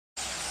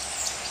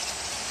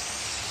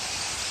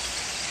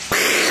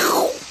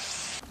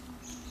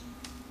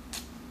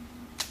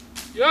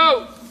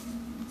Yo!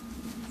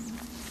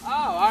 Oh,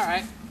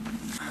 alright.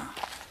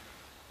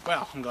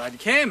 Well, I'm glad you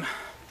came.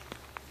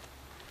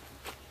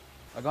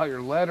 I got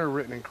your letter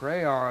written in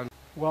crayon.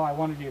 Well, I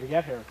wanted you to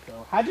get here,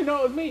 so how'd you know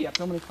it was me? I have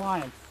so many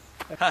clients.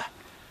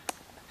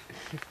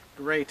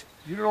 Great.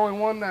 You're the only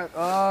one that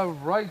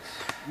writes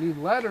me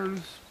letters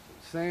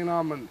saying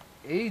I'm an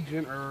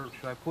agent, or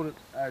should I put it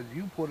as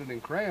you put it in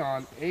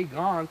crayon,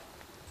 agant.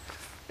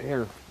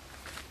 Here.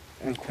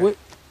 And Okay.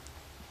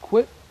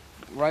 quit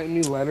writing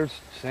me letters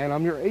saying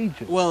I'm your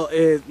agent. Well,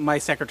 my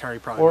secretary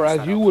probably. Or messed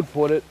as that you up. would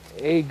put it,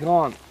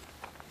 agant.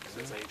 It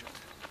says agent.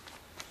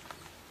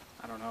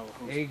 I don't know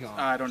who. Agant.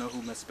 I don't know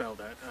who misspelled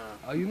that.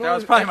 You know that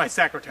was probably my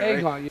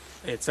secretary. Agant.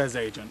 It says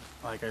agent.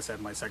 Like I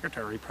said, my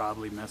secretary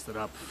probably messed it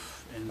up.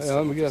 Hey,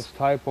 let me guess,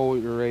 typo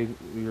with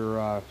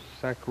your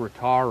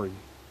secretary.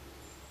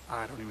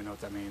 I don't even know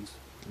what that means.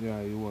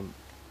 Yeah, you wouldn't.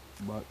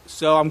 But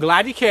So I'm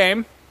glad you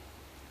came.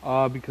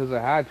 because I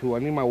had to. I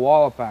need my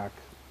wallet back.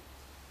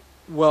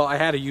 Well, I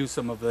had to use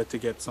some of it to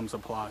get some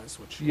supplies,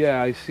 which...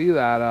 Yeah, I see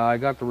that. I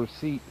got the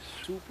receipt.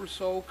 Super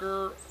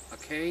soaker, a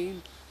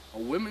cane, a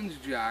women's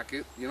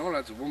jacket. You know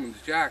that's a woman's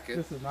jacket.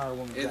 This is not a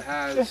woman's It jacket.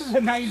 has This is a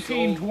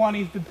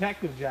 1920s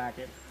detective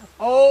jacket.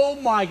 Oh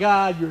my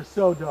god, you're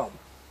so dumb.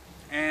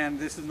 And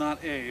this is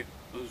not a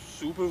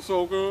super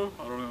soaker.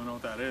 I don't even know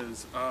what that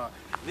is.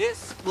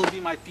 This will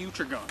be my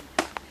future gun.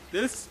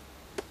 This,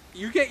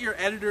 you get your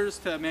editors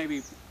to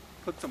maybe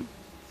put some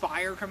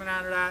fire coming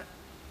out of that.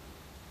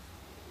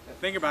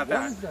 Think about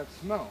What that. does that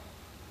smell?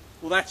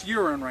 Well, that's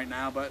urine right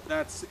now, but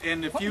that's in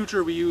the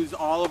future. We use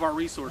all of our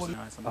resources.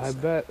 I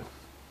bet.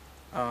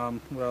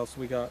 What else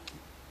we got?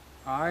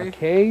 A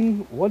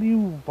cane? What are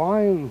you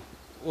buying?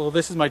 Well,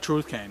 this is my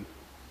truth cane.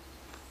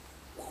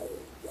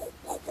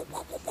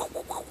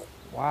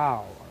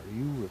 Wow, are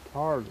you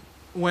retarded?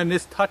 When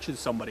this touches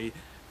somebody,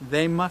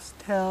 they must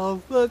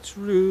tell the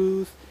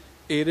truth.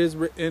 It is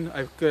written.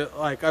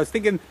 I was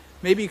thinking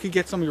maybe you could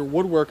get some of your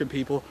woodworking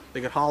people. They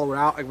could hollow it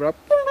out.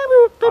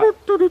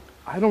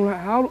 I don't know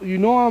how. You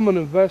know I'm an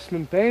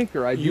investment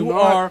banker. You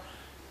are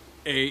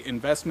a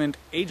investment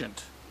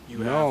agent.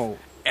 You have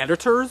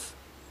editors.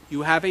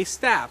 You have a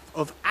staff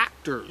of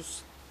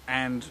actors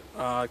and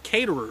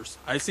caterers.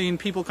 I've seen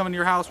people come into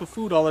your house with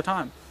food all the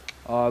time.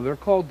 They're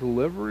called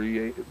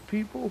delivery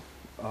people.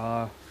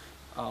 I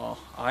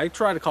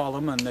try to call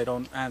them and they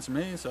don't answer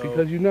me. So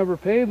Because you never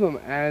pay them,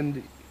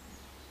 and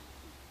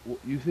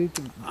you think.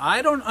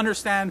 I don't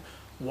understand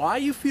why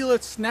you feel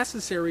it's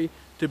necessary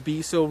to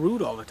be so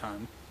rude all the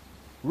time.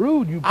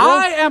 Rude.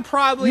 I am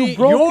probably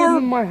your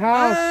into my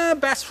house.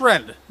 Best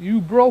friend.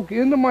 You broke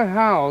into my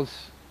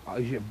house.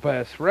 Your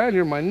best friend.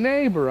 You're my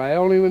neighbor. I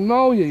don't even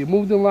know you. You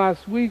moved in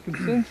last week, and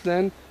since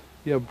then,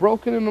 you've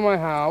broken into my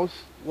house.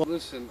 Well,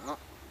 listen,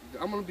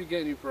 I'm going to be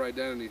getting you for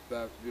identity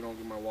theft if you don't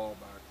get my wallet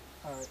back.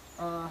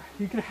 Alright,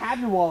 you can have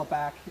your wallet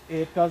back.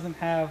 It doesn't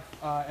have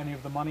any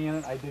of the money in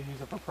it. I did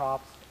use it for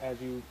props, as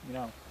you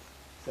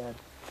said.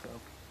 So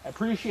I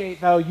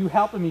appreciate, though, you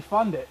helping me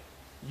fund it.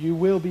 You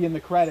will be in the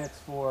credits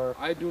for...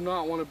 I do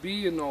not want to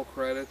be in no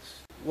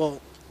credits.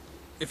 Well,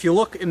 if you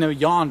look in the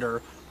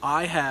yonder,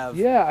 I have...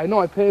 Yeah, I know.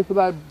 I paid for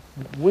that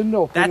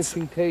window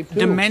finishing tape, too.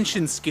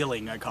 Dimension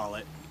skilling, I call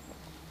it.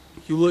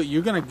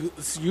 You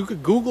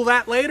could Google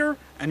that later,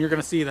 and you're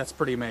gonna see that's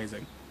pretty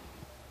amazing.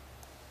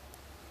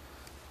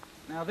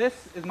 Now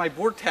this is my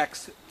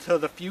vortex to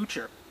the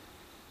future.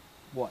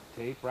 What,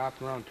 tape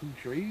wrapped around 2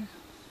 trees?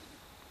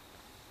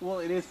 Well,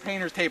 it is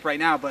painter's tape right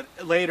now, but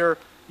later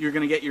you're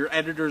gonna get your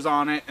editors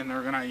on it, and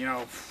they're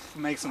gonna,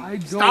 make some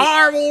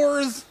Star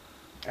Wars.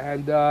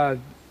 And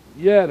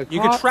yeah, the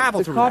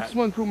cops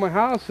went through my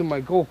house, and my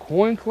gold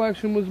coin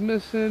collection was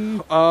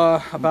missing.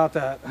 About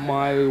that.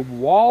 My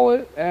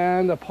wallet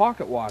and a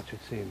pocket watch, it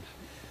seems.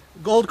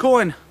 Gold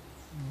coin.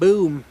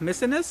 Boom.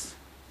 Missing this?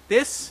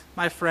 This,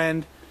 my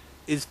friend,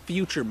 is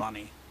future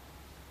money.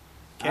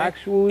 Okay?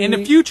 Actually, in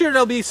the future,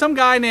 there'll be some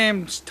guy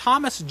named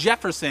Thomas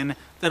Jefferson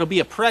that'll be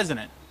a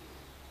president.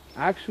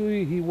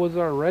 Actually, he was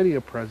already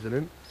a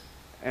president,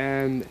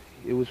 and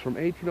it was from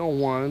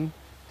 1801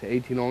 to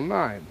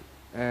 1809.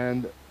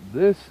 And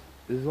this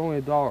is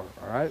only $1, all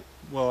right?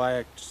 Well, I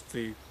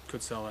actually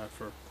could sell that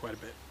for quite a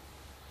bit.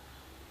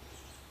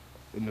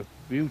 In the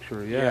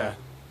future, yeah.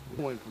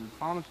 Went from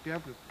Thomas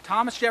Jefferson.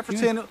 Thomas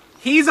Jefferson,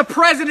 he's a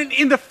president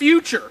in the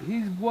future.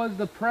 He was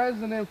the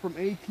president from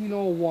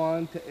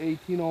 1801 to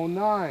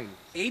 1809.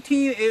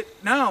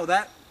 No,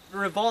 that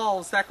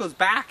revolves. That goes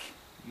back.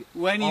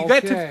 When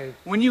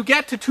you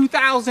get to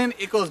 2000,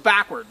 it goes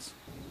backwards.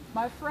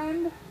 My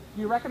friend,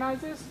 do you recognize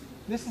this?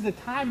 This is a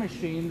time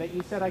machine that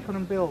you said I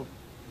couldn't build.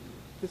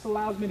 This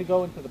allows me to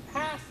go into the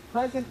past,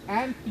 present,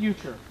 and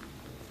future.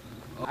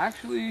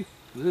 Actually,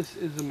 this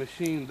is a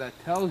machine that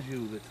tells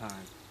you the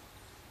time,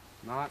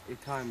 not a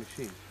time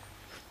machine.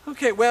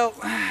 Okay, well,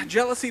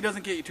 jealousy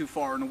doesn't get you too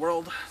far in the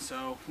world,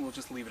 so we'll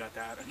just leave it at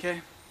that,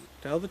 okay?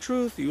 Tell the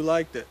truth, you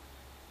liked it.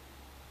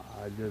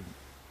 I didn't.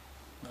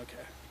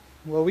 Okay.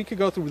 Well, we could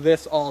go through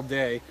this all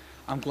day.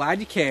 I'm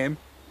glad you came.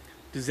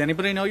 Does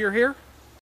anybody know you're here?